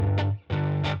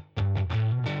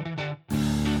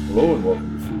Hello and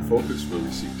welcome to Food Focus, where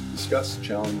we seek to discuss,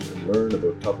 challenge, and learn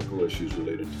about topical issues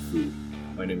related to food.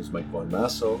 My name is Mike Von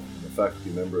Masso. I'm a faculty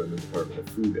member in the Department of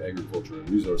Food, Agriculture, and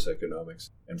Resource Economics.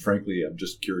 And frankly, I'm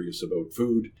just curious about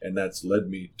food, and that's led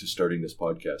me to starting this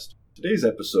podcast. Today's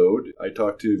episode, I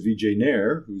talked to Vijay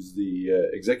Nair, who's the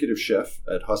executive chef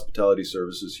at Hospitality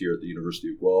Services here at the University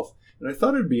of Guelph. And I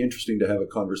thought it'd be interesting to have a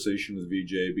conversation with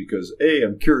Vijay because, A,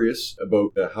 I'm curious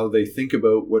about how they think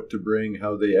about what to bring,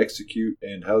 how they execute,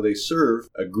 and how they serve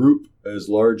a group as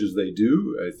large as they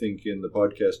do. I think in the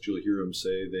podcast you'll hear them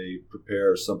say they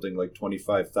prepare something like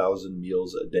 25,000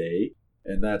 meals a day,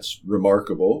 and that's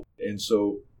remarkable. And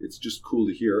so it's just cool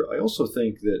to hear. I also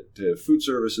think that food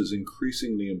service is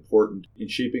increasingly important in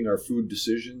shaping our food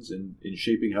decisions and in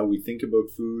shaping how we think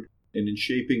about food and in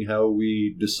shaping how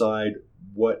we decide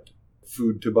what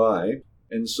food to buy.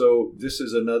 And so this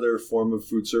is another form of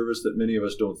food service that many of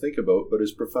us don't think about, but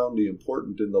is profoundly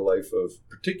important in the life of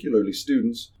particularly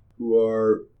students who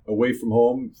are away from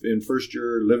home in first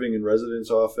year, living in residence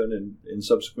often, and in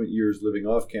subsequent years living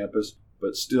off campus,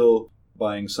 but still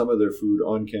buying some of their food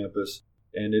on campus.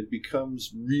 And it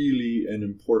becomes really an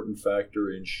important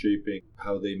factor in shaping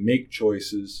how they make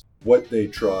choices, what they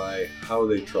try, how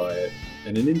they try it,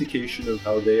 and an indication of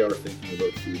how they are thinking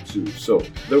about food too. So,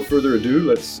 without further ado,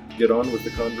 let's get on with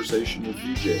the conversation with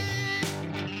Vijay.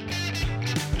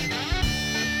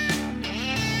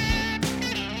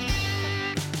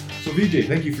 So Vijay,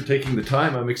 thank you for taking the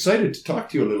time. I'm excited to talk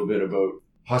to you a little bit about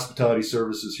hospitality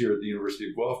services here at the University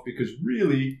of Guelph because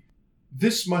really,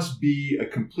 this must be a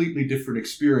completely different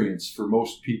experience for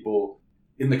most people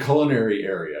in the culinary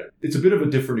area. It's a bit of a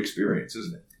different experience,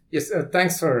 isn't it? Yes,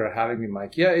 thanks for having me,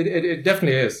 Mike. Yeah, it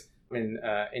definitely is. I mean,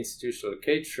 institutional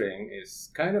catering is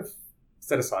kind of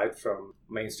set aside from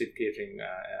mainstream catering,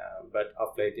 but of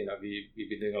late, we've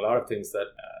been doing a lot of things that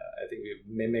I think we've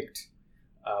mimicked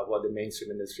what the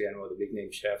mainstream industry and what the big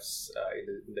name chefs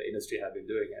in the industry have been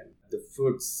doing. And the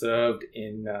food served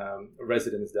in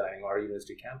residence dining or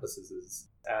university campuses is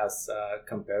as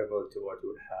comparable to what you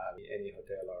would have in any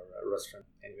hotel or a restaurant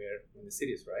anywhere in the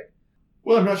cities, right?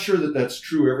 Well, I'm not sure that that's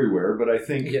true everywhere, but I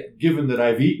think given that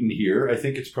I've eaten here, I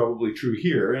think it's probably true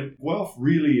here. And Guelph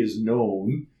really is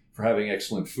known for having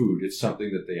excellent food. It's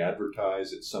something that they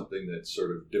advertise. It's something that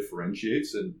sort of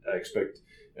differentiates, and I expect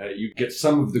you get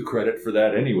some of the credit for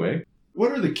that anyway.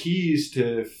 What are the keys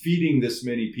to feeding this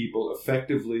many people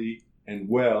effectively and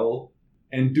well,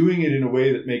 and doing it in a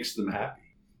way that makes them happy?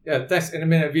 Yeah, thanks. And I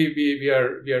mean, we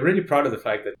are really proud of the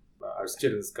fact that our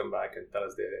students come back and tell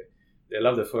us they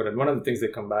love the food. And one of the things they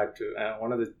come back to,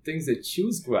 one of the things they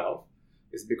choose Guelph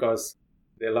is because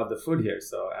they love the food here.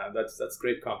 So that's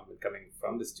great compliment coming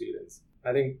from the students.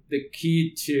 I think the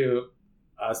key to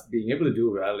us being able to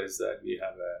do well is that we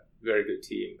have a very good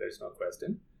team. There's no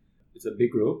question. It's a big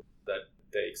group that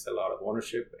takes a lot of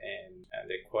ownership and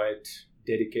they're quite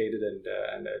dedicated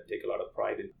and take a lot of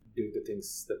pride in doing the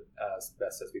things that as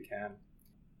best as we can.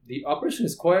 The operation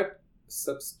is quite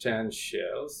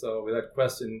substantial. So without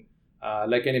question,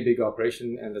 like any big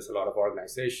operation, and there's a lot of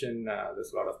organization,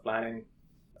 there's a lot of planning,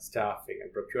 staffing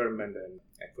and procurement and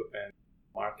equipment,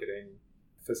 marketing,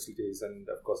 facilities, and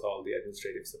of course all the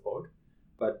administrative support.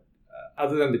 But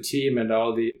other than the team and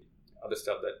all the other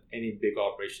stuff that any big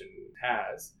operation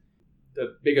has,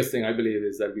 the biggest thing I believe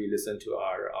is that we listen to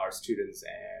our students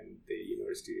and the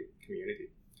university community.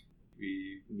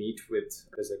 We meet with,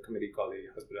 there's a committee called the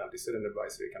Hospitality Student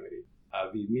Advisory Committee.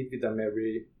 We meet with them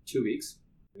every 2 weeks,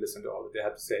 listen to all that they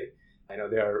have to say. I know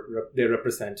they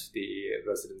represent the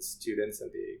resident students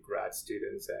and the grad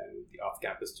students and the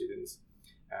off-campus students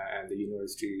and the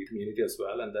university community as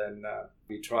well. And then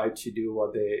we try to do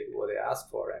what they ask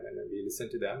for, and then we listen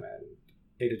to them and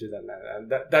cater to them. And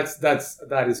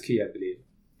that is key, I believe.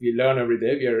 We learn every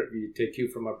day. We take cue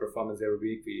from our performance every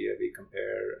week. We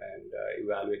compare and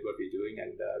evaluate what we're doing,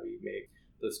 and we make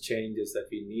those changes that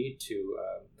we need to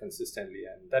consistently,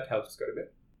 and that helps quite a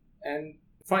bit. And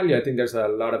finally, I think there's a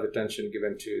lot of attention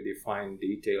given to the fine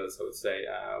details. I would say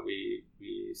we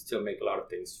still make a lot of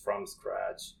things from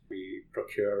scratch. We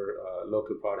procure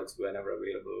local products whenever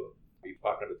available. We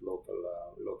partner with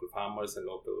local farmers and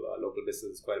local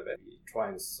businesses quite a bit. We try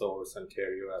and source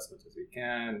Ontario as much as we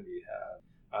can. We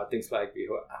have things like we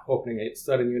are opening a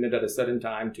certain unit at a certain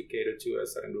time to cater to a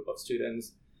certain group of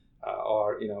students.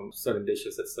 Or certain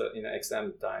dishes at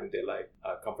exam time they like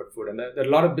comfort food, and there are a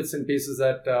lot of bits and pieces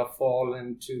that fall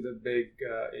into the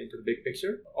big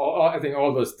picture. I think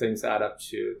all those things add up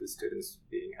to the students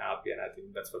being happy, and I think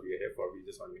that's what we're here for. We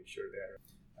just want to make sure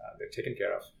they're taken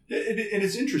care of. And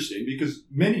it's interesting because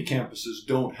many campuses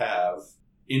don't have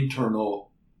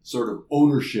internal sort of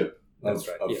ownership of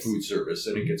Yes. food service,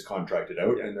 and it gets contracted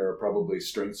out, and there are probably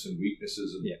strengths and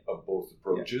weaknesses of both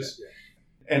approaches.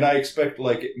 And I expect,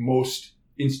 like most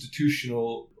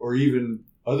institutional or even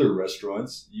other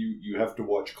restaurants, you have to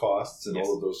watch costs and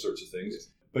all of those sorts of things.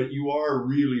 Yes. But you are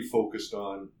really focused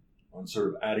on sort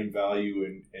of adding value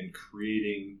and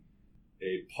creating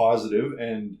a positive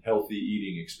and healthy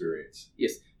eating experience.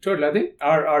 Yes, totally. I think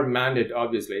our mandate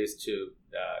obviously is to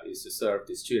serve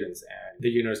the students and the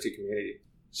university community.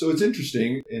 So it's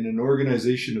interesting, in an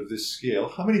organization of this scale,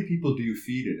 how many people do you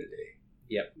feed in a day?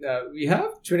 Yeah, we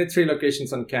have 23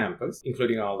 locations on campus,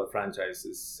 including all the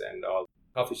franchises and all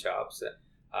coffee shops.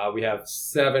 We have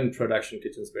 7 production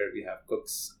kitchens where we have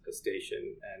cooks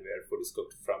station and where food is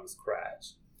cooked from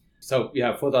scratch. So we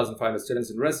have 4,500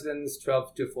 students in residence,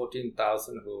 12 to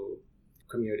 14,000 who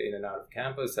commute in and out of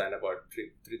campus, and about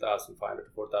 3,500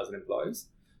 to 4,000 employees.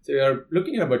 So we are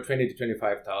looking at about 20 to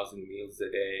 25,000 meals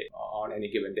a day on any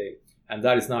given day. And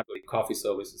that is not the coffee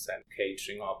services and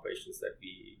catering operations that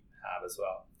we have as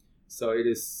well. So it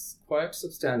is quite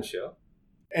substantial.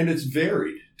 And it's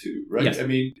varied too, right? Yes. I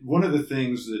mean, one of the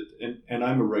things that, and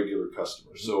I'm a regular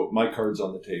customer, so my card's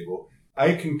on the table.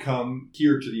 I can come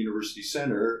here to the University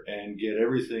Center and get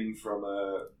everything from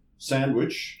a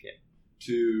sandwich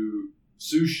to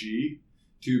sushi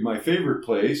to my favorite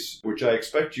place, which I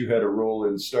expect you had a role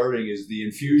in starting, is the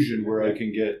infusion, where I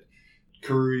can get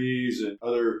curries and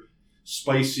other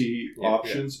spicy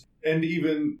options, and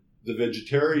even the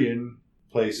vegetarian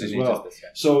place as well.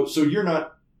 So you're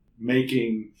not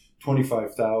making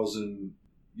 25,000,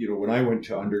 when I went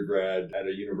to undergrad at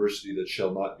a university that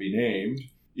shall not be named,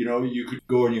 you could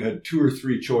go and you had 2 or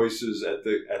 3 choices at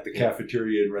the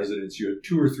cafeteria in residence. You had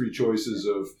 2 or 3 choices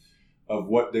of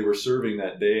what they were serving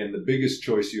that day, and the biggest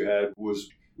choice you had was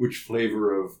which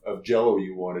flavor of Jell-O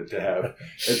you wanted to have.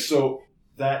 And so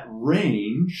that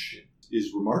range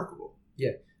is remarkable.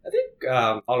 Yeah, I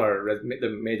think all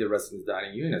the major residence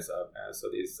dining units so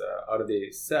these out of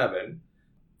the 7,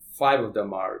 5 of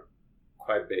them are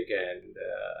quite big, and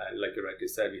like you rightly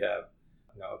said, we have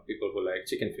people who like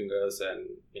chicken fingers, and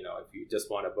if you just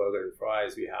want a burger and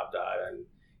fries, we have that, and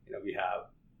we have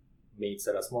meats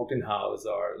that are smoked in house,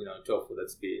 or tofu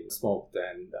that's been smoked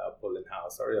and pulled in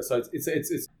house, so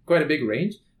it's quite a big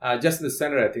range. Just in the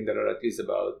center, I think there are at least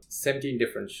about 17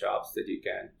 different shops that you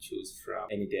can choose from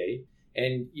any day.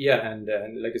 And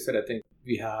and like I said, I think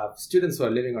we have students who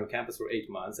are living on campus for 8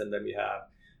 months, and then we have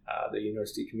the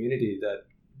university community that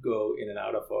go in and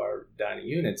out of our dining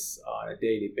units on a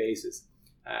daily basis.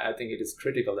 I think it is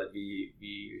critical that we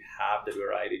have the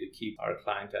variety to keep our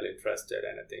clientele interested,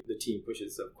 and I think the team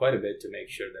pushes up quite a bit to make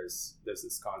sure there's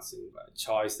this constant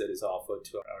choice that is offered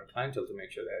to our clientele to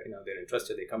make sure that they're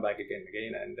interested, they come back again and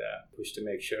again, and push to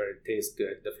make sure it tastes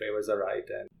good, the flavors are right,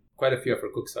 and quite a few of our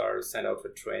cooks are sent out for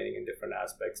training in different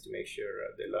aspects to make sure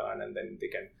they learn, and then they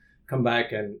can come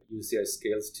back and use their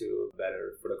skills to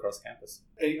better food across campus.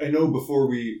 I know before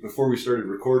we started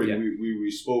recording,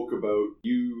 we spoke about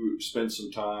you spent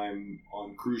some time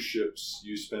on cruise ships,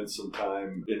 you spent some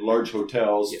time in large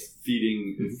hotels,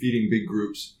 feeding big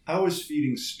groups. How is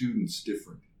feeding students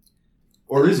different?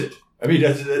 Or is it? I mean,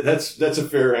 that's a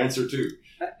fair answer too.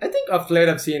 I think of late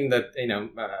I've seen that,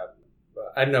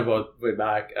 I don't know about way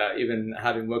back, even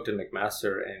having worked in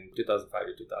McMaster in 2005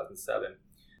 to 2007,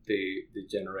 the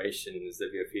generations that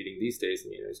we are feeding these days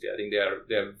in the university, I think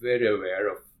they're very aware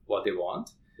of what they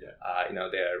want.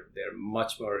 They're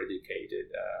much more educated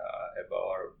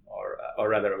about, or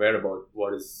rather aware about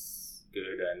what is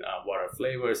good, and what are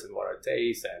flavors and what are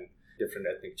tastes and different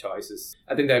ethnic choices.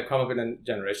 I think they've come up in a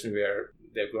generation where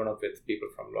they've grown up with people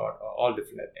from all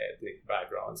different ethnic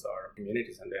backgrounds or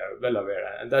communities, and they are well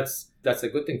aware. And that's a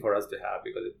good thing for us to have,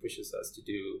 because it pushes us to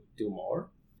do more.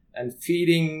 And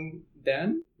feeding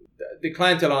them, the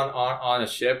clientele on a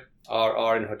ship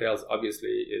or in hotels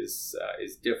obviously is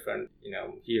different.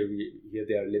 Here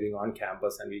they are living on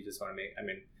campus, and we just want to make. I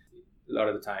mean, a lot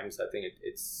of the times I think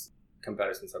it's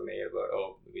comparisons are made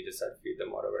about, we just have to feed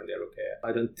them whatever and they're okay.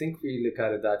 I don't think we look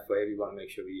at it that way. We want to make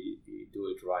sure we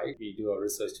do it right. We do our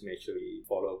research to make sure we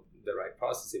follow the right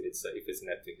process. If it's an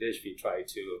ethnic dish, we try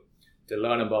to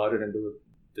learn about it and do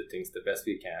the things the best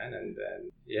we can. And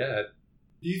then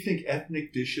Do you think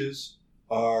ethnic dishes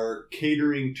are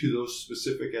catering to those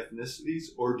specific ethnicities,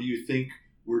 or do you think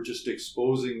we're just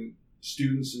exposing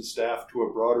students and staff to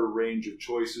a broader range of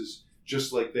choices,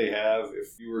 just like they have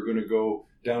if you were going to go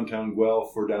downtown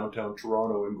Guelph or downtown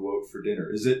Toronto and go out for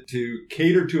dinner? Is it to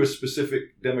cater to a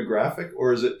specific demographic,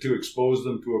 or is it to expose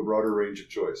them to a broader range of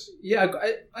choice? Yeah,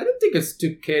 I don't think it's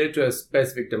to cater to a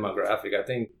specific demographic. I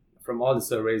think from all the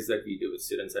surveys that we do with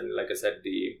students, and like I said,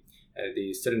 the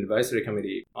The student advisory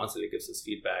committee constantly gives us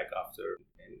feedback after,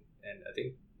 and I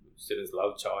think students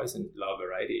love choice and love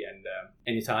variety. And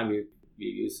anytime we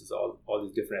use all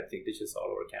these different ethnic dishes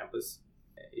all over campus,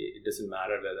 it doesn't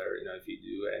matter whether, if you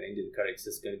do an Indian curry, it's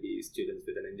just going to be students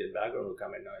with an Indian background who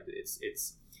come in. No,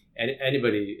 it's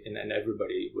anybody and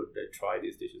everybody would try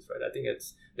these dishes, right? I think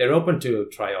they're open to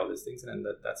try all these things, and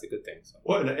that's a good thing. So.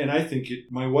 Well, and I think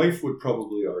my wife would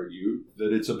probably argue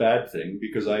that it's a bad thing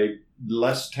because I'm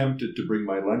less tempted to bring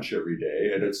my lunch every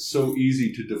day, and it's so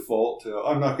easy to default to,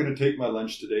 I'm not going to take my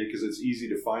lunch today because it's easy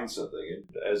to find something. And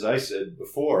as I said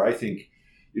before, I think,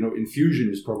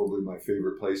 Infusion is probably my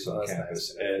favorite place on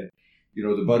campus. Nice. And,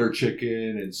 the butter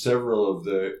chicken and several of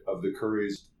the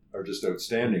curries are just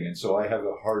outstanding. And so I have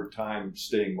a hard time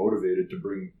staying motivated to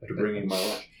bring in my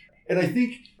lunch. And I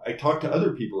think I talked to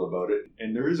other people about it,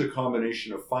 and there is a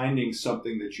combination of finding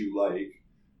something that you like,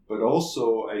 but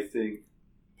also I think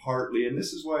partly, and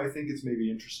this is why I think it's maybe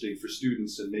interesting for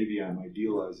students, and maybe I'm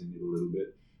idealizing it a little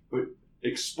bit, but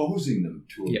exposing them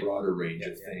to a broader range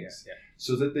of things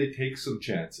so that they take some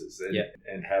chances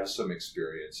and have some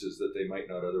experiences that they might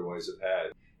not otherwise have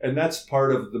had. And that's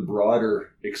part of the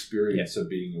broader experience of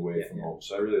being away from home.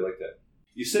 So I really like that.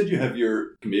 You said you have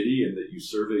your committee and that you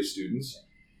survey students.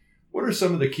 What are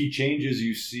some of the key changes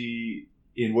you see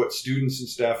in what students and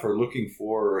staff are looking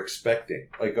for or expecting?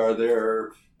 Like, are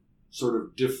there sort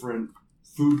of different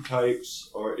food types,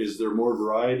 or is there more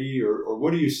variety, or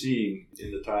what are you seeing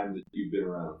in the time that you've been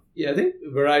around? Yeah, I think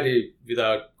variety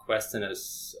without question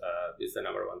is the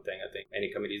number one thing. I think any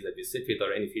committees that we sit with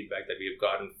or any feedback that we've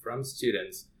gotten from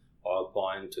students all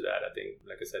point to that. I think,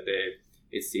 like I said,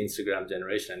 it's the Instagram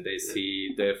generation. They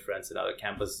see their friends in other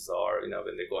campuses, or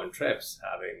when they go on trips,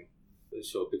 having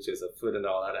show pictures of food and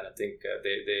all that. And I think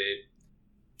they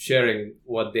sharing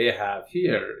what they have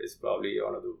here is probably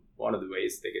one of the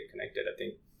ways they get connected. I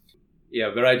think,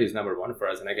 variety is number one for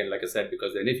us. And again, like I said,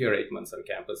 because they live here 8 months on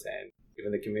campus, and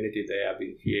even the community, they have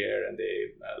been here, and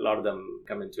a lot of them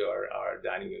come into our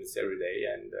dining units every day.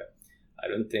 And I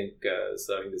don't think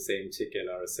serving the same chicken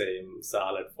or same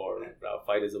salad for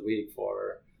 5 days a week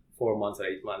for 4 months or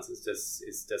 8 months is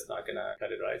just not gonna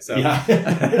cut it, right? So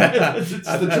I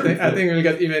think we'll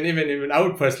get even I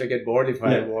would personally get bored if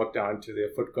I walk down to the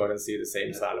food court and see the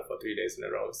same salad for 3 days in a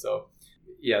row. So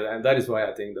and that is why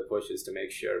I think the push is to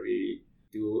make sure we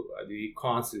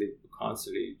constantly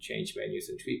change menus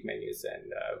and tweak menus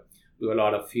and do a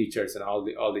lot of features and all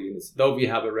the units. Though we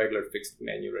have a regular fixed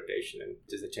menu rotation, and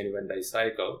just a 21-day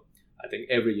cycle, I think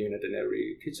every unit and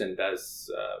every kitchen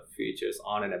does features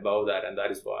on and above that, and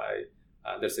that is why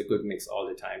there's a good mix all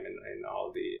the time in all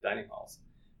the dining halls.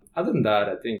 Other than that,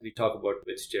 I think we talk about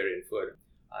vegetarian food.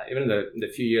 Even in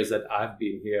the few years that I've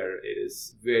been here, it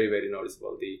is very, very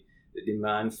noticeable. The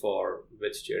demand for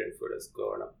vegetarian food has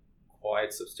gone up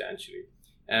quite substantially.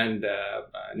 And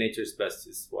Nature's Best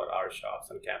is what our shops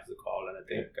on campus are called. And I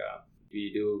think we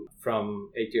do,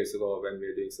 from 8 years ago when we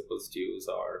were doing simple stews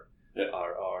or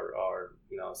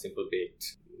simple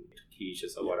baked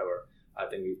quiches or whatever, I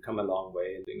think we've come a long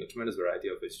way in doing a tremendous variety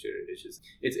of vegetarian dishes.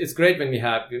 It's great when we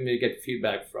get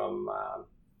feedback from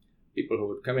people who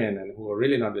would come in and who are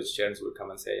really not vegetarians, who would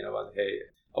come and say, hey,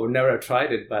 I would never have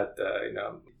tried it, but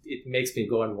it makes me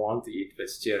go and want to eat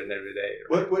vegetarian every day.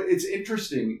 Right? Well, it's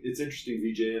interesting,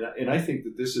 Vijay, and I think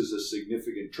that this is a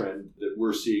significant trend that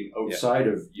we're seeing outside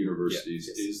of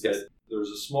universities, that there's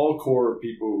a small core of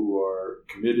people who are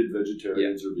committed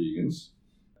vegetarians or vegans.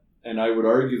 And I would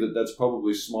argue that that's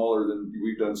probably smaller than,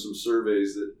 we've done some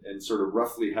surveys and sort of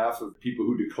roughly half of people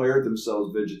who declared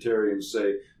themselves vegetarians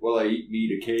say, well, I eat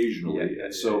meat occasionally.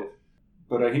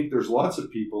 But I think there's lots of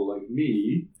people like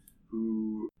me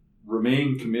who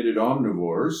remain committed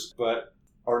omnivores, but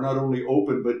are not only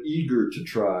open, but eager to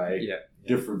try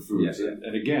different foods.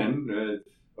 And again,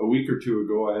 a week or two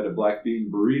ago, I had a black bean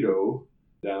burrito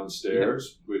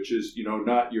downstairs, which is,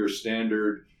 not your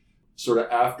standard sort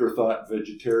of afterthought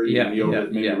vegetarian meal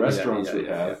that many restaurants would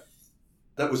have.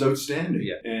 That was outstanding.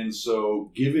 And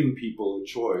so giving people a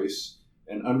choice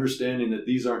and understanding that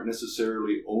these aren't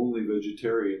necessarily only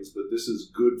vegetarians, but this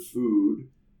is good food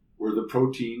where the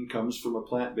protein comes from a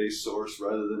plant-based source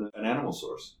rather than an animal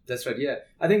source. That's right,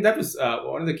 I think that was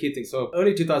one of the key things. So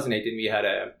early 2018, we had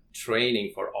a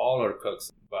training for all our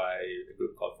cooks by a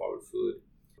group called Forward Food.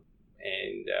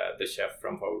 And the chef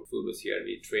from Forward Food was here.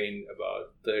 We trained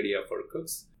about 30 of our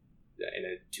cooks in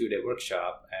a 2-day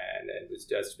workshop, and it was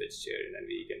just vegetarian and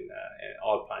vegan and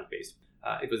all plant-based.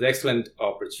 It was an excellent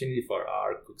opportunity for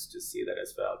our cooks to see that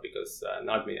as well, because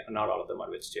not all of them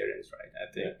are vegetarians, right?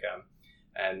 I think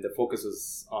And the focus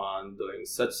was on doing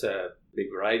such a big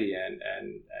variety and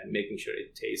making sure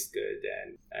it tastes good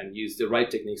and use the right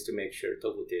techniques to make sure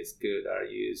tofu tastes good, or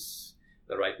use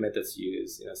the right methods to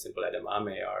use, simple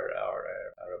edamame or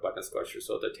a butterscotch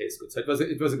risotto tastes good. So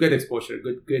it was a good exposure,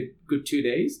 good 2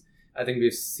 days. I think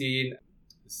we've seen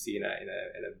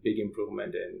a big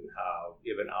improvement in how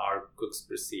even our cooks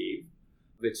perceive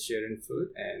vegetarian food,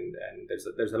 and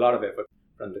there's a lot of effort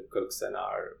from the cooks and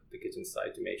the kitchen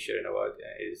side to make sure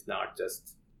it's not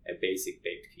just a basic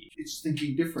baked quiche. It's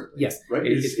thinking differently. Yes, right.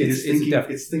 It's thinking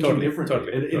totally, differently,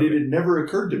 totally, and totally. it never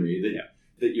occurred to me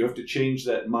that you have to change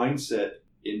that mindset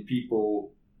in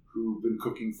people who've been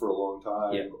cooking for a long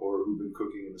time or who've been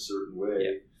cooking in a certain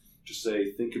way. To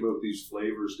say, think about these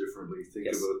flavors differently. Think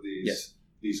about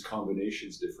these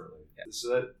combinations differently.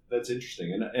 So that's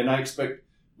interesting, and I expect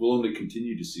we'll only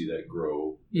continue to see that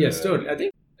grow. Yes, totally. I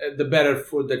think the better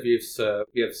food that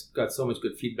we have got so much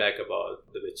good feedback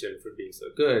about the vegetarian food being so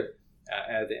good.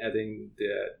 I think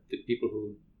the people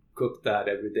who cook that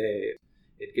every day,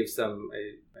 it gives them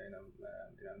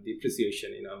the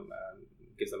appreciation.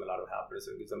 Gives them a lot of happiness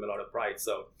and gives them a lot of pride.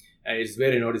 So it's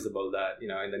very noticeable that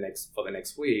for the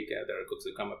next week there are cooks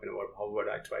who come up and how would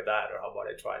I try that, or how about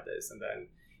I try this, and then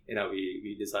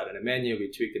we decide on a menu, we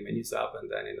tweak the menus up, and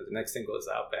then the next thing goes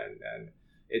up, and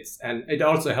it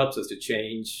also helps us to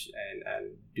change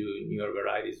and do newer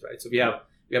varieties, right? So we have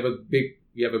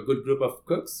a good group of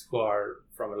cooks who are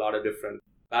from a lot of different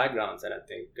backgrounds, and I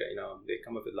think they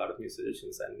come up with a lot of new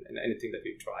solutions, and anything that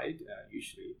we've tried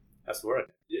usually has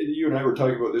worked. You and I were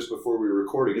talking about this before we were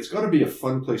recording. It's got to be a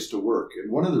fun place to work,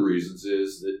 and one of the reasons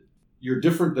is that you're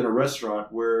different than a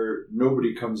restaurant where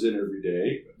nobody comes in every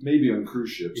day, maybe on cruise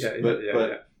ships,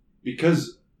 but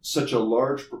because such a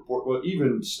large proportion,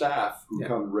 even staff who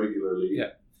come regularly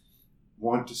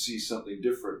want to see something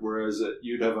different, whereas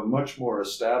you'd have a much more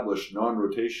established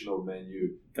non-rotational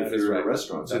menu if you're in a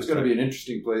restaurant. So it's going to be an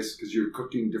interesting place because you're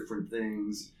cooking different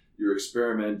things, you're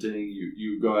experimenting,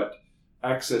 you've got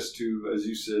access to, as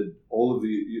you said, all of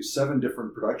the 7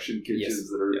 different production kitchens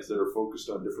that are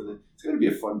focused on different things. It's going to be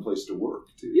a fun place to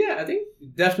work too. Yeah, I think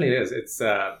it definitely is. It's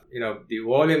the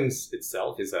volumes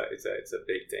itself is a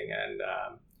big thing, and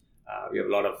we have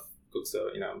a lot of cooks.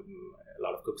 A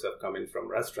lot of cooks have come in from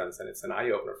restaurants, and it's an eye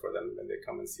opener for them when they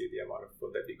come and see the amount of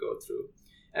food that we go through.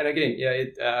 And again,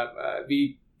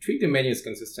 we tweak the menus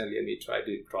consistently, and we try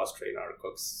to cross train our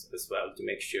cooks as well to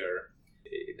make sure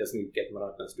it doesn't get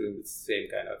monotonous doing the same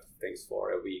kind of things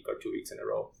for a week or 2 weeks in a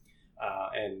row.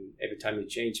 And every time we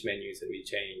change menus and we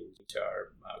change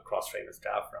our cross-trainer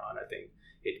staff around, I think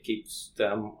it keeps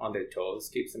them on their toes,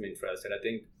 keeps them interested. I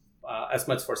think as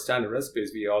much for standard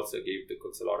recipes, we also give the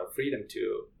cooks a lot of freedom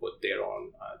to put their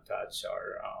own touch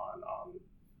or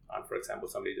on, for example,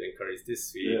 somebody doing curries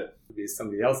this week, be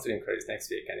somebody else doing curries next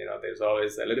week. And, there's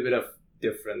always a little bit of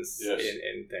difference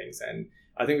in things. And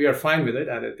I think we are fine with it,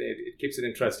 and it keeps it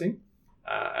interesting.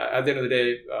 At the end of the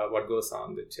day, what goes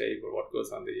on the table, what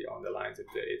goes on the lines,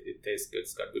 it tastes good,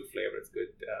 it's got good flavor, it's good,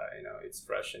 it's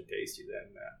fresh and tasty.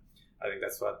 Then I think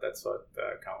that's what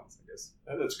counts, I guess.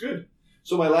 That's good.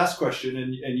 So my last question,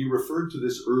 and you referred to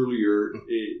this earlier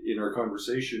in our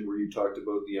conversation, where you talked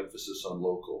about the emphasis on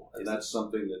local, and that's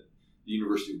something that the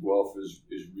University of Guelph is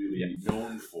really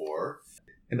known for.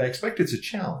 And I expect it's a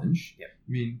challenge. Yeah. I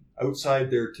mean,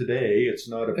 outside there today, it's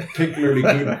not a particularly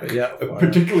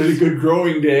good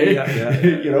growing day.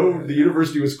 The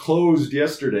university was closed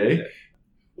yesterday. Yeah.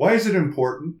 Why is it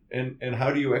important, and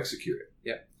how do you execute it?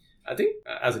 Yeah, I think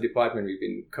as a department, we've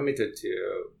been committed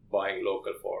to buying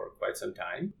local for quite some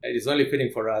time. It is only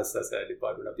fitting for us as a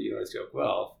department of the University of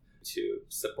Guelph to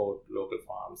support local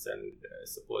farms and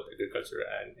support agriculture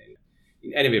and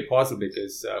in any way possible,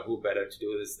 because who better to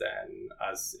do this than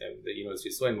us? The university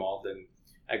is so involved in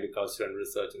agriculture and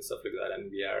research and stuff like that,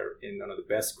 and we are in one of the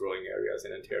best growing areas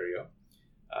in Ontario.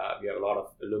 We have a lot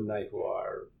of alumni who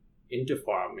are into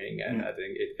farming, and I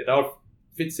think it all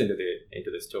fits into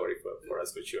the story for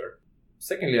us for sure.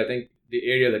 Secondly, I think the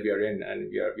area that we are in, and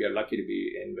we are lucky to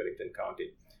be in Wellington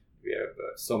County. We have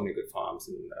so many good farms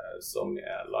and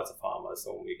lots of farmers,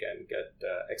 so we can get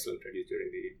excellent produce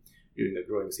during the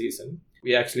growing season.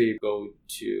 We actually go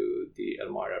to the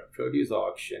Elmira produce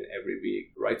auction every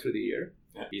week, right through the year.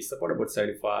 Yeah. We support about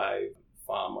 75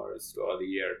 farmers throughout the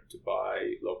year to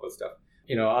buy local stuff.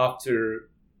 After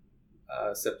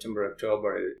September,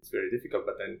 October, it's very difficult.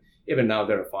 But then even now,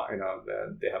 they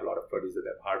have a lot of produce that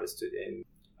they've harvested in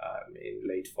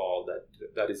late fall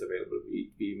that is available.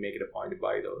 We make it a point to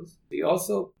buy those. We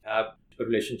also have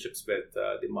relationships with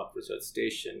the Muck Research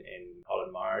Station in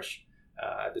Holland Marsh,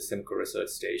 the Simcoe Research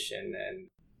Station,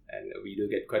 And we do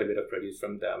get quite a bit of produce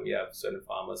from them. We have certain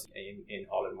farmers in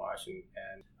Holland Marsh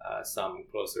and some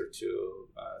closer to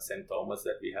St. Thomas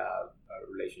that we have a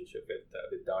relationship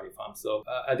with Downey Farm. So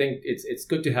I think it's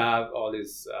good to have all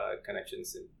these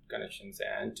connections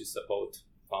and to support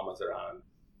farmers around.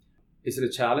 Is it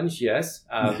a challenge? Yes.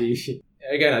 I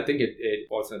think it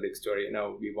falls in a big story.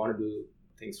 We want to do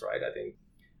things right. I think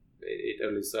it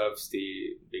really serves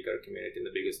the bigger community and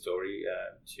the bigger story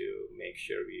to make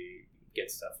sure we get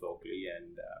stuff locally,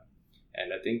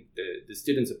 and I think the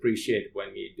students appreciate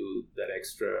when we do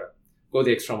go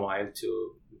the extra mile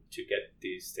to get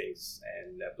these things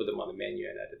and put them on the menu,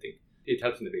 and I think it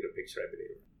helps in the bigger picture, I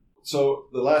believe. So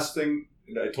the last thing,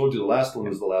 and I told you the last one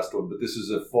was the last one, but this is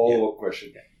a follow-up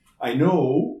question. Yeah. I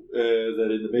know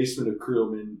that in the basement of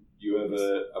Creelman you have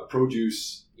a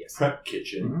produce prep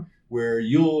kitchen where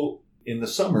you'll, in the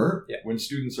summer, when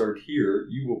students aren't here,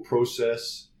 you will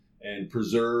process and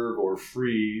preserve or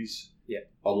freeze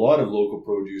a lot of local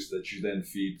produce that you then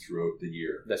feed throughout the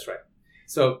year. That's right.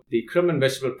 So the Creelman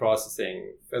Vegetable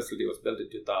Processing Facility was built in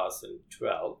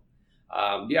 2012.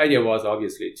 The idea was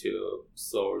obviously to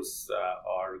source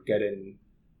or get in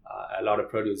a lot of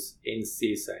produce in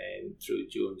season through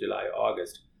June, July,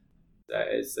 August.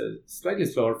 It's slightly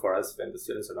slower for us when the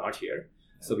students are not here.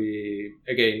 So we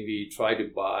try to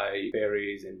buy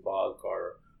berries in bulk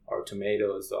or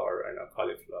tomatoes or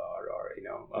cauliflower or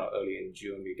early in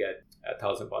June we get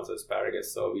 1,000 pounds of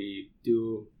asparagus. So we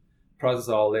do process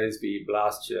all this. We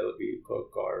blast chill, we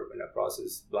cook or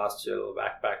process, blast chill,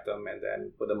 backpack them, and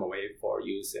then put them away for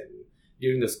use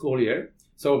during the school year.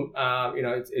 So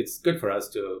it's good for us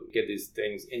to get these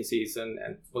things in season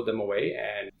and put them away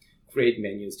and create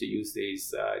menus to use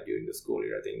these during the school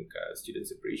year. I think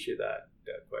students appreciate that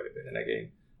quite a bit. And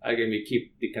again, we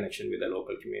keep the connection with the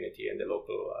local community and the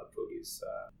local produce.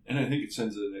 And I think it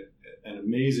sends an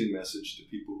amazing message to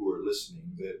people who are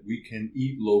listening that we can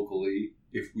eat locally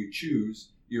if we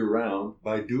choose year-round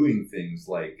by doing things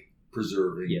like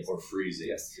preserving or freezing.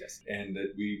 Yes. And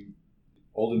that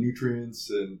all the nutrients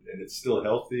and it's still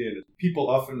healthy. And people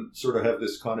often sort of have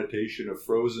this connotation of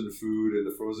frozen food in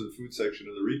the frozen food section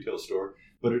of the retail store.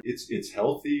 But it's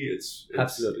healthy. It's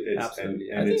absolutely.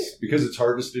 And it's because it's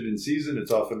harvested in season.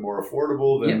 It's often more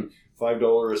affordable than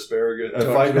 $5 asparagus,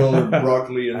 $5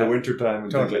 broccoli in the wintertime.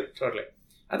 Totally.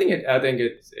 I think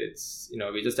it's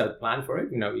we just have to plan for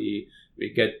it. We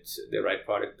get the right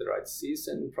product, the right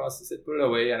season, process it, put it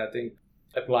away, and I think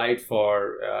apply it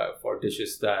for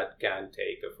dishes that can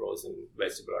take a frozen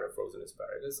vegetable or a frozen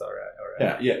asparagus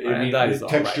the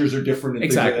textures are different and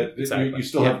exactly. things like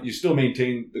that. You still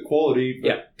maintain the quality,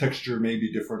 but texture may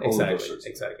be different.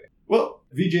 Exactly. Well,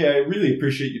 Vijay, I really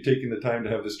appreciate you taking the time to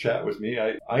have this chat with me.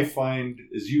 I find,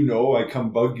 as you know, I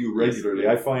come bug you regularly.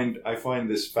 I find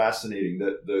this fascinating,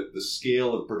 that the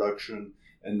scale of production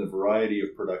and the variety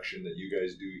of production that you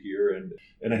guys do here. And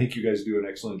I think you guys do an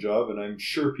excellent job. And I'm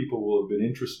sure people will have been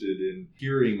interested in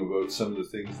hearing about some of the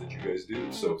things that you guys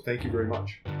do. So thank you very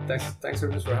much. Thanks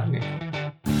very much for having me.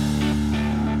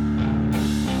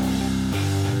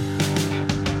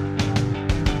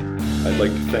 I'd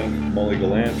like to thank Molly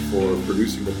Gallant for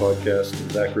producing the podcast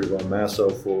and Zachary Von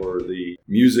Massow for the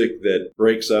music that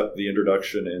breaks up the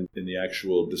introduction and in the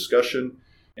actual discussion.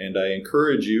 And I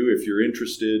encourage you, if you're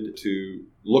interested, to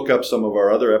look up some of our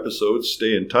other episodes,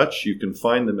 stay in touch. You can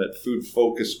find them at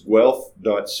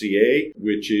foodfocusguelph.ca,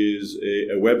 which is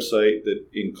a website that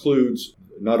includes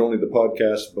not only the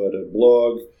podcast, but a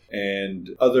blog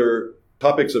and other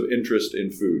topics of interest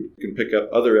in food. You can pick up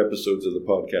other episodes of the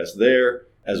podcast there,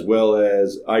 as well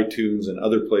as iTunes and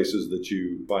other places that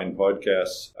you find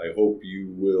podcasts. I hope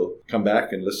you will come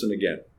back and listen again.